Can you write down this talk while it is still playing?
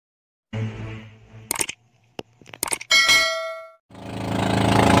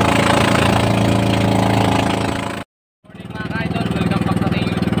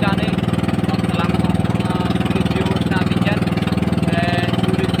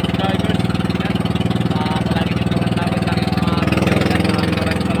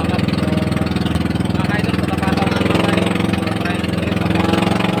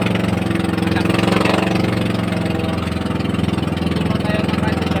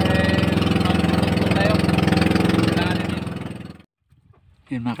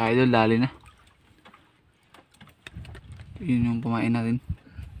Yun mga ka-idol, dali na. Yun yung pumain natin.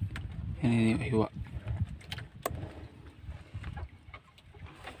 Yan yung hiwa.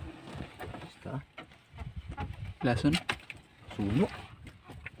 Basta. Lason. Suno.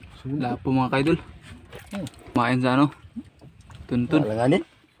 Lapo mga ka-idol. Kumain sa ano? Tuntun. Langanin.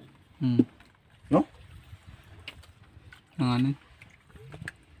 No? Langanin.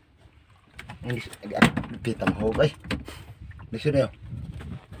 Kita mo ba? Liso na yun.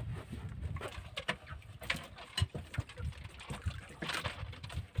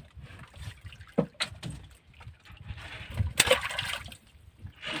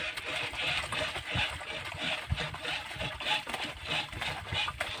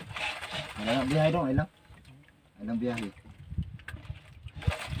 Ilang biyahe dong, ilang biyahe.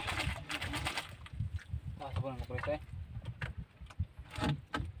 Taas po ng kulis eh.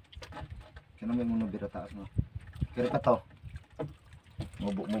 Kaya may muna bira taas mo. Kira ka to.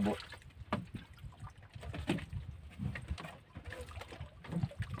 Mubo.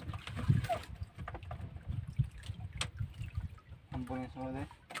 Ang po yung sunod eh.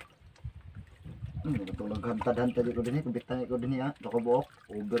 Itong naghantad-hantad ko din kubitan ko din Dako buok,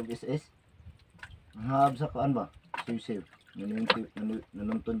 over BSS. Mahab sa kaan ba? Siw-siw.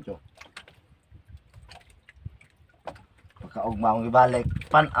 Nanuntun ko. Pagkaugma akong ibalik,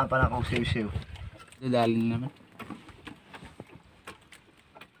 pan-apan akong siw-siw. Dali na naman.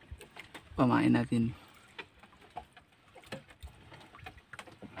 Pamain natin.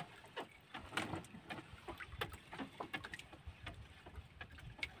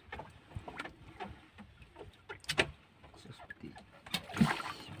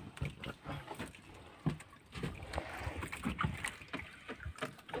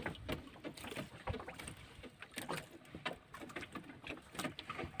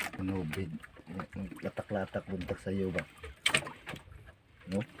 Nubid. Latak-latak buntak sa iyo ba?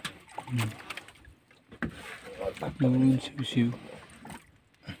 No? Yun, siw-siw.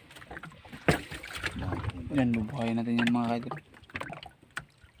 Yan, bubuhayin natin yan mga ka-idol.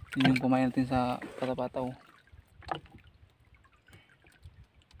 Yun yung kumain natin sa pataw.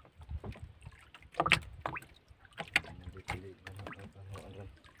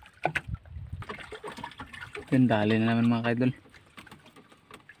 Yan, dali na naman mga ka-idol.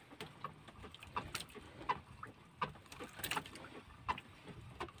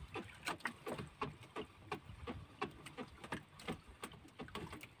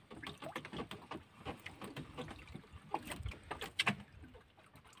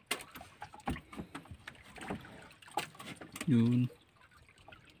 Yun.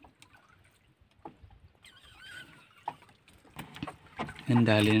 Yan,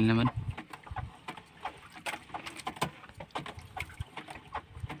 dali na naman.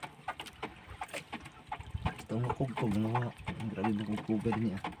 Itong makugkog na ang grabe makugkogan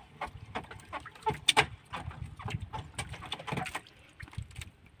niya.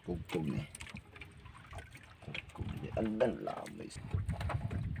 Kugkog niya. Kugkog niya. Andan lamay.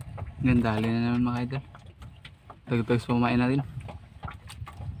 Yan, dali na naman mga idol. Tagtag sa kumain natin.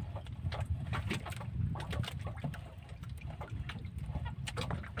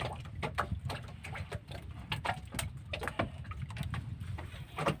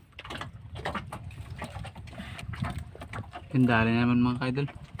 Yan, dali na naman mga ka-idol.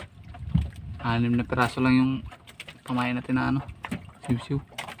 6 na piraso lang yung kumain natin na ano, siw-siw.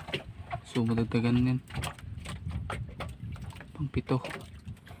 So madagdagan yan. Pang 7.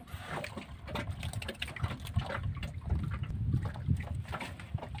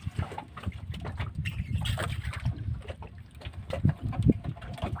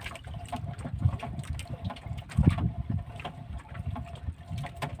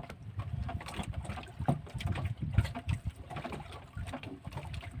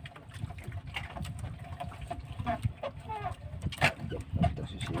 Ito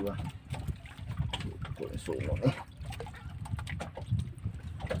si Siwa. Ito yung sumo eh.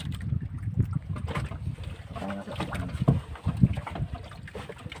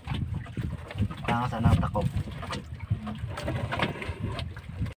 Tanga sa natakop.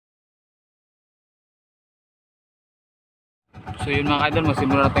 So yun mga ka-idol,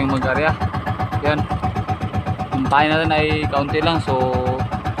 magsimula na tayong mag-area. Yan. Yung tayo natin ay kaunti lang. So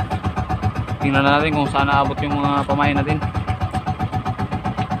tingnan na natin kung saan naabot yung mga pamain natin.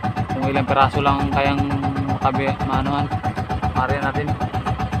 Kung ilang peraso lang kayang maanuhan. Area natin.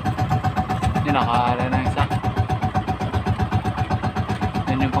 Yun, naka-area na isa.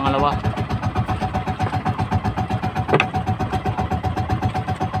 Yan yung pangalawa.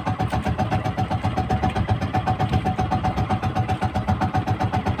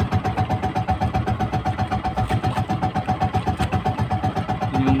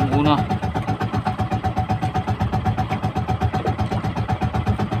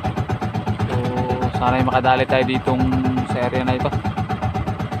 may makadali tayo ditong sa area na ito.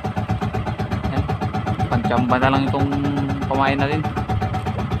 Yan. Pantsamba na lang itong kumain natin.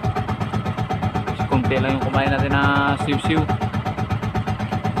 Kasi kunti lang yung kumain natin na siw-siw.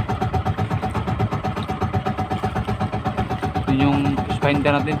 Yun yung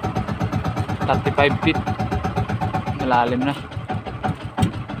finder natin, 35 feet, malalim na.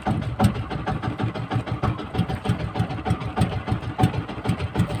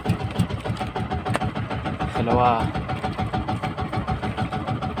 Dalawa.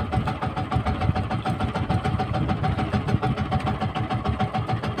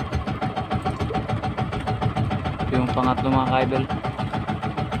 Ito yung pangatlo mga ka-idol.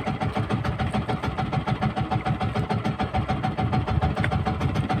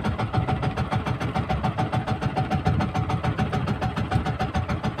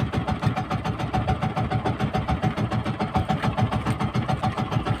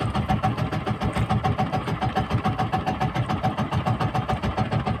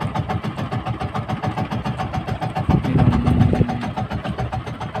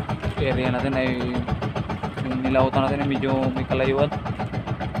 Area natin ay yung nilautan natin ay medyo may kalayuan.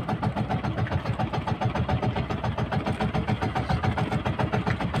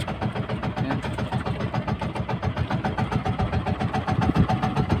 Ayan.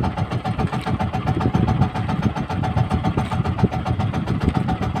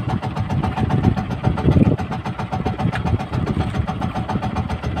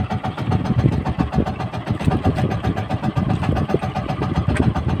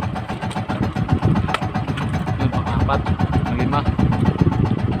 Lima.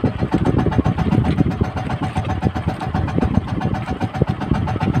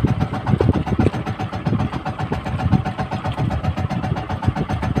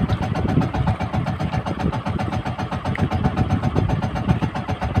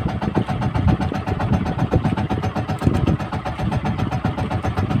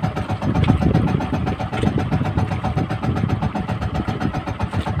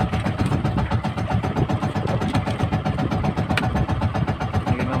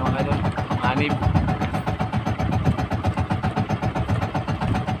 Anim.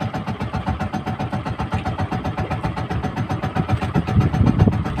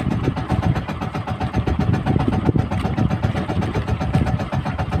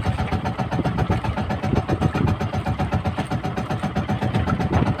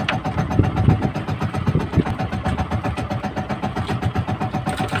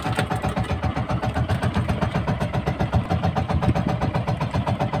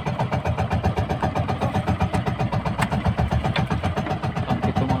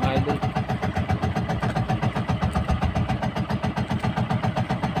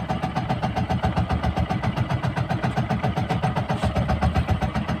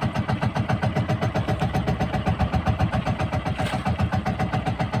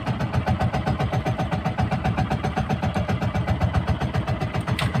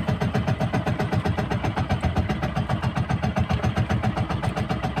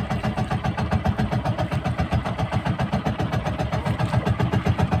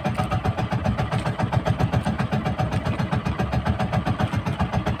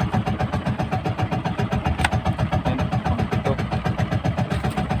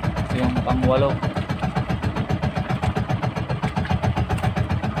 Pang-walo.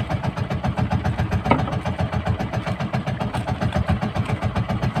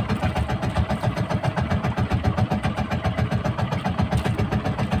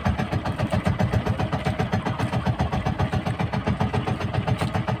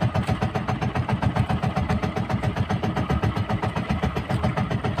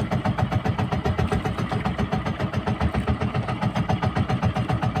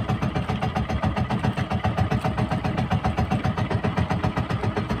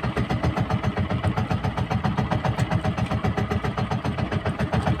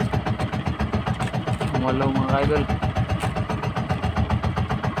 Walaw mga ka-idol.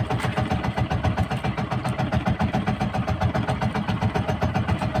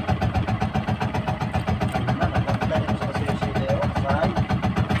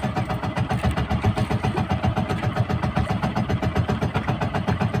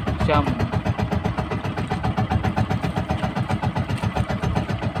 Siyam.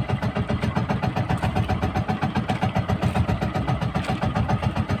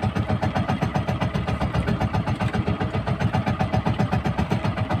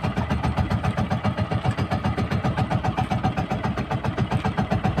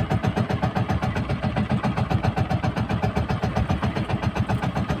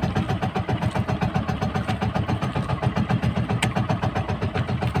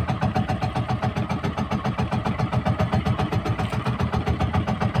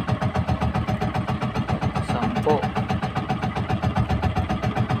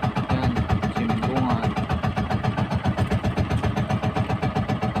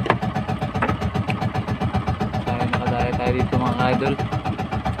 idol.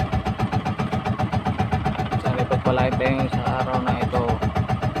 Sana ipagpalain tayo sa araw na ito.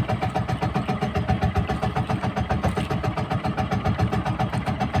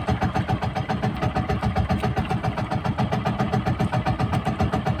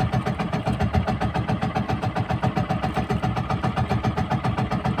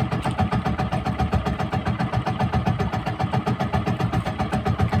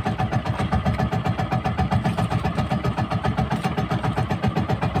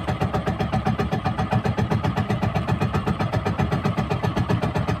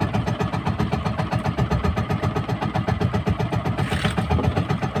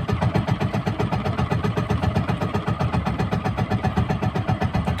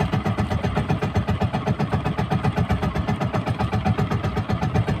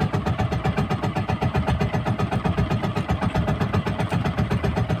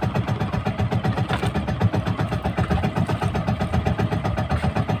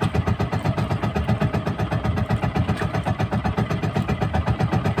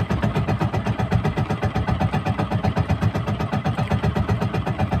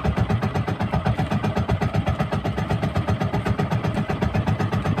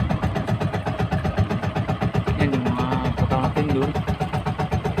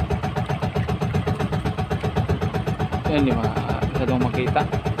 Yan, di masyadong makita.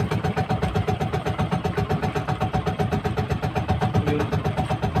 Yun.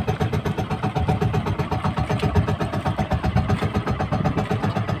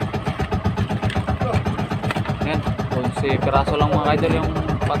 Yan, 11 piraso lang mga idol yung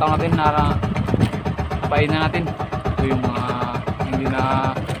pataw natin na napainan natin. Ito yung mga hindi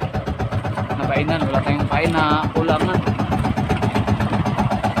na napainan, wala tayong pain na kulangan.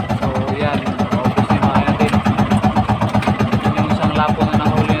 So yan, lapo na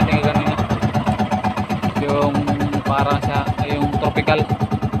nahuli natin kanina, yung parang siya yung tropical.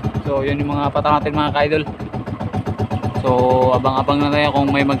 So yun yung mga pataw natin mga ka-idol. So abang-abang na tayo kung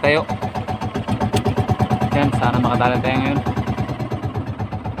may magtayo. Yan, sana makatala tayo ngayon.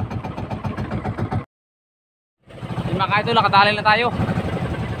 Yan mga ka-idol, nakatali na tayo.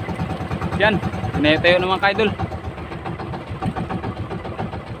 Yan, tinayo-tayo na mga ka-idol.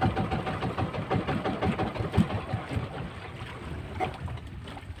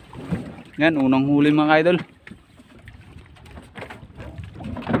 Yan, unang huli mga idol.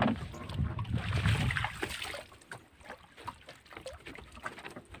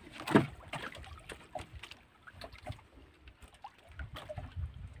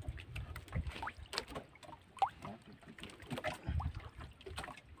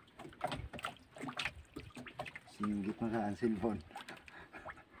 Singgit na ka ang cellphone.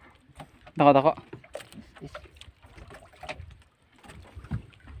 Dako.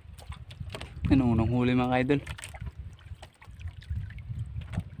 Yan, unang huli mga idol.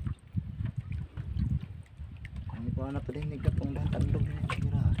 Ano pa na pa din nagkapong datandog na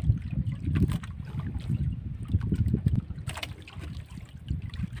tira.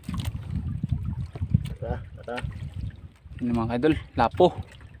 Tara. Yan mga idol, lapo.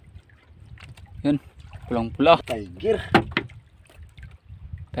 Yan, pulang-pula. Tiger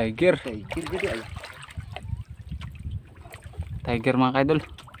gede ay. Tiger mga idol.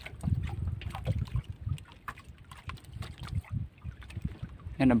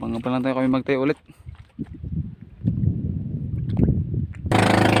 Yan, abangan pa lang tayo kami magtayo ulit.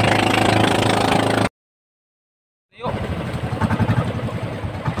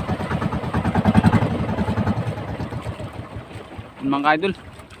 Yan mga idol.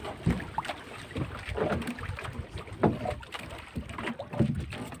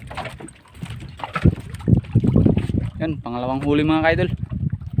 Yan, pangalawang huli mga idol.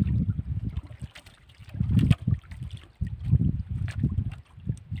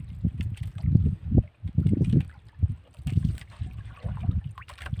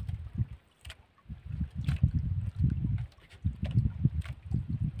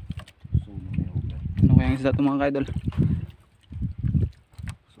 Ano kaya ang isda ito mga idol?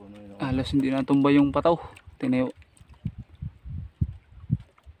 Alas hindi natumba yung pataw. Tinayo.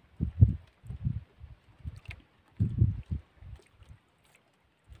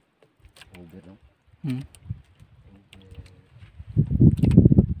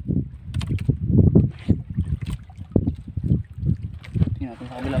 Tingnan natin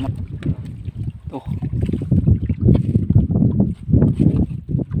sa kabila mo. Ito.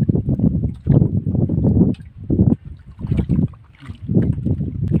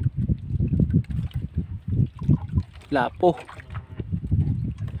 Lapo.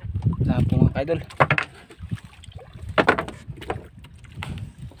 Lapo mga kaidol.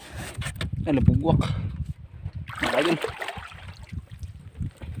 Nalabugwak. Mga kaidol.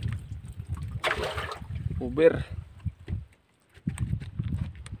 Uber.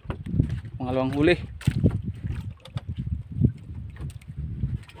 Pangalawang huli.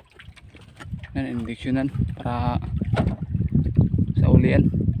 Yan, indiksyonan para sa ulian.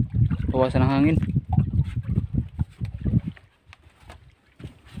 Bawasan ng hangin.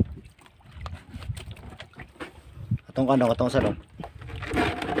 Katong salong.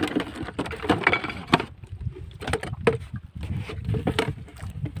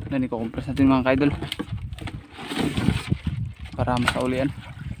 Yan, i-compress natin mga kaidol para masaulian.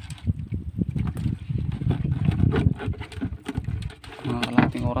 Mga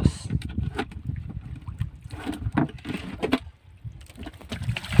kalahating oras.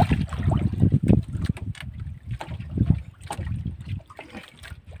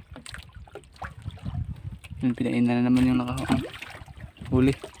 Yan, pinain na naman yung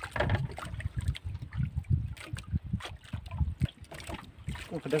nakahuli.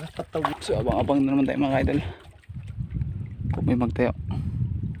 Kadagas pataw. So abang-abang na naman tayo mga kaidol kung may magtayo.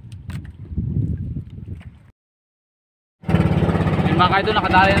 Yun mga kaidol,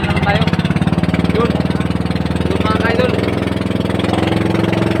 nakadali na naman tayo. Yun mga kaidol,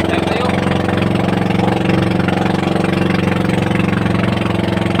 tayo tayo.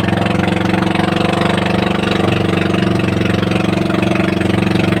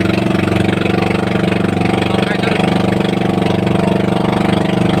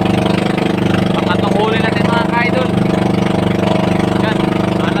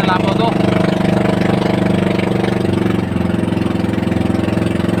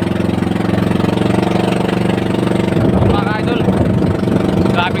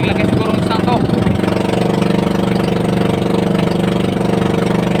 Grabing laki siguro ng isang to.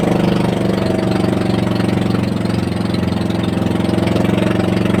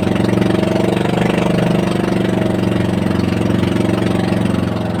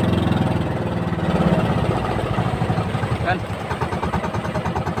 Yan.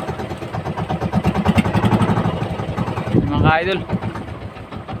 Mga ka-idol,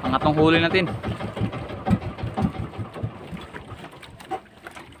 pangatong huli natin.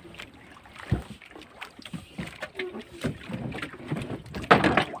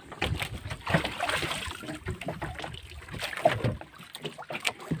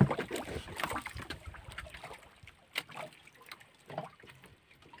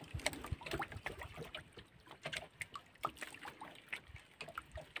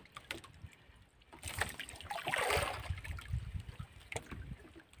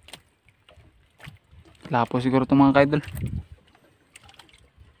 Lapo siguro itong mga kaidol.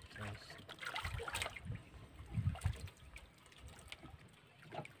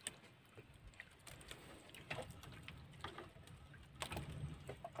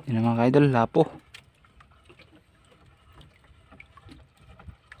 Yan ang mga kaidol, lapo.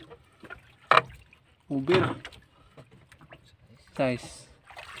 Uber. Size.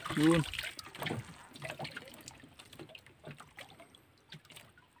 Yun.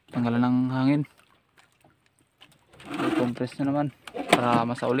 Tanggalan ng hangin. Compress na naman para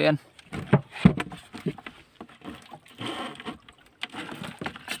masaulian.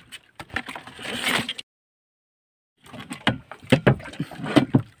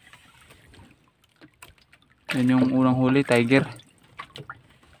 Yan yung unang huli, tiger.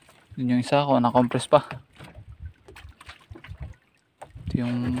 Yun yung isa ko, na-compress pa. Ito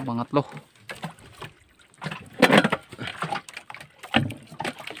yung pangatlo.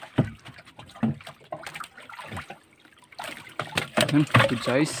 Good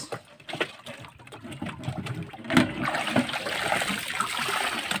size.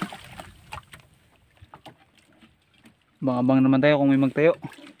 Abang-abang naman tayo kung may magtayo.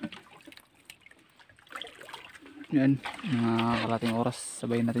 Yan, mga kalating oras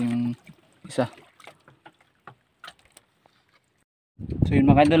sabayin natin yung isa. So yun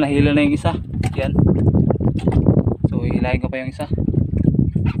mga kaidol, nahila na yung isa. Yan. So hihilahin ko pa yung isa.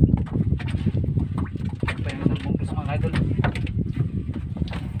 Pa yung isang bungkus mga kaidol.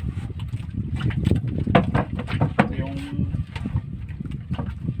 Yung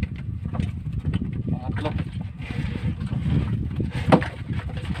pangatlo.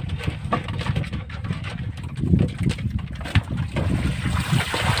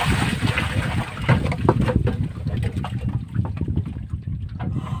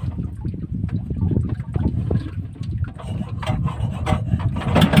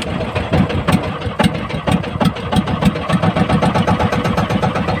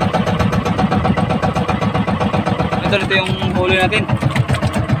 Ito yung huli natin. Angat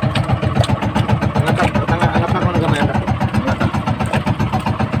na ko na gamay anda.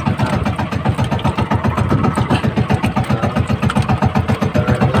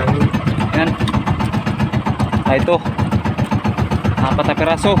 Yan. Ito, 4 na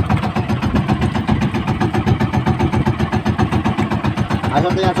piraso. Asa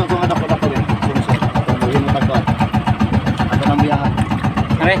to yan, sung dako yan. Sung. Tuloy mo tagkuan. Ato nang biyahan.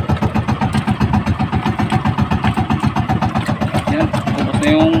 Are. Yan, tapos na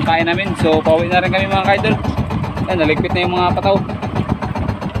yung kain namin. So, pauwi na rin kami mga kaidol. Yan, naligpit na yung mga pataw.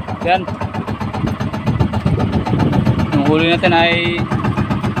 Yan. Yung huli natin ay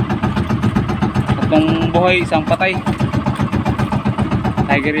 3 buhay, 1 patay.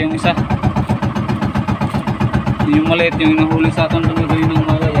 Tiger yung isa. Yung maliit, yung nahuli sa atin dumagawin ng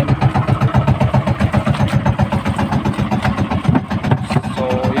mga yan. So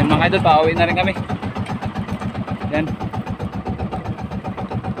yun mga idol, pauwi na rin kami. Yan.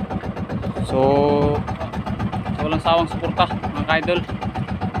 So walang sawang suporta mga idol,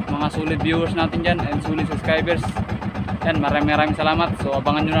 mga solid viewers natin dyan and solid subscribers. Yan, maraming salamat. So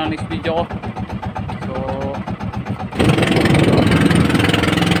abangan nyo na ang next video ko.